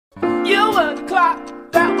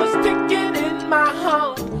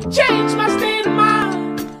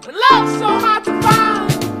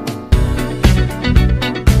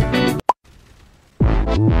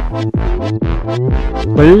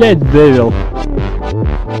Блять, Дэвил.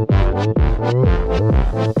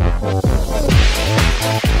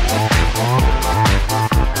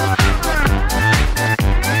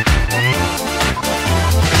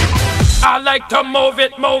 I like to move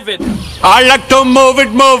it, move it. I like to move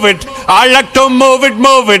it, move it. I like to move it,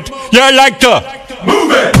 move it. You like to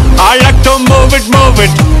move it. I like to move it, move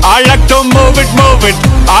it. I like to move it, move it.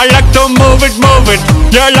 I like to move it, move it.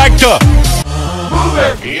 You like to move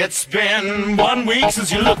it. It's been 1 week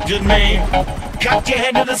since you looked at me, cocked your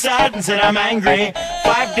head to the side and said I'm angry.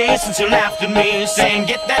 5 days since you laughed at me, saying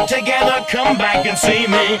get that together, come back and see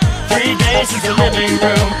me. 3 days since the living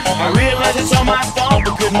room, I realize it's all my fault,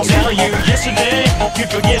 but couldn't tell you yesterday you'd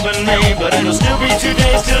forgiven me. But it'll still be 2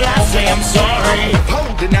 days till I say I'm sorry.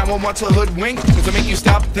 Hold it now, I want to hoodwink, cause I make you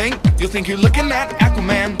stop think. You'll think you're looking at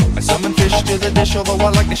Aquaman. I summon fish to the dish, although I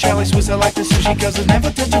like the chalet Swiss, I like the sushi, cause it's never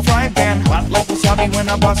touch a frying pan. Hot like wasabi when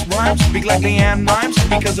I bust rhymes, speak like Leanne rhymes,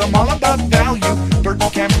 because I'm all about value. Bert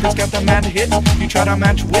Cameron's got the mad hits, you try to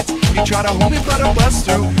match wits, you try to hold me but I bust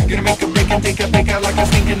through. Gonna make a break and take a bake out like a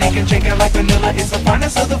stinking naked shake out like vanilla, it's the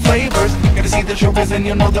finest of the flavors. Gotta see the show cause then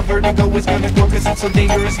you'll know the vertigo is gonna go, cause it's so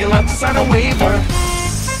dangerous you'll have to sign a waiver.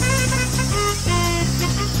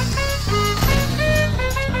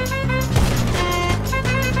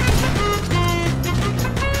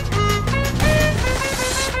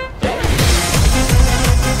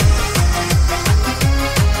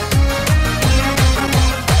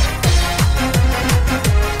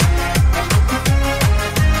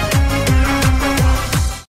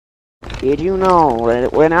 Did you know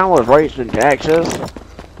that when I was raised in Texas,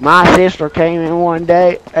 my sister came in one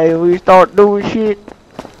day and we started doing shit?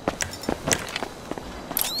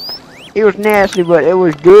 It was nasty, but it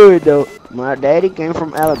was good though. My daddy came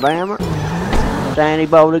from Alabama, saying he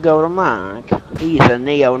about to go to mine. He's a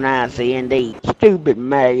neo-Nazi indeed. Stupid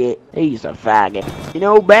maggot. He's a faggot. You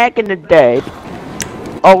know, back in the day,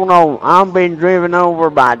 oh no, I'm being driven over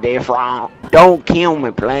by different. Don't kill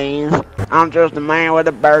me, please. I'm just a man with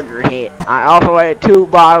a burger hit. I also had 2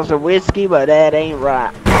 bottles of whiskey, but that ain't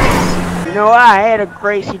right. You know, I had a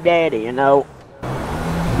crazy daddy, you know.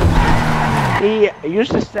 He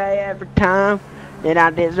used to say every time that I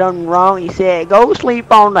did something wrong, he said, go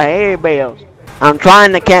sleep on the hay bales. I'm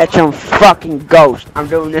trying to catch some fucking ghost. I'm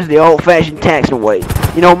doing this the old-fashioned Texan way.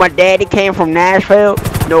 You know, my daddy came from Nashville.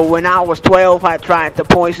 You know, when I was 12, I tried to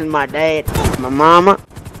poison my dad. My mama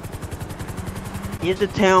used to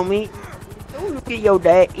tell me, don't look at your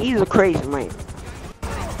dad, he's a crazy man.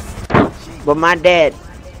 But my dad,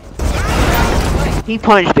 he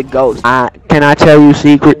punched the ghost. Can I tell you a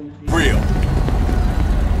secret? real.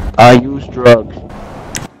 I use drugs.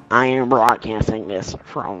 I am broadcasting this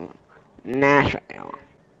from Nashville.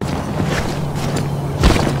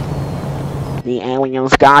 The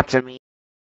aliens got to me.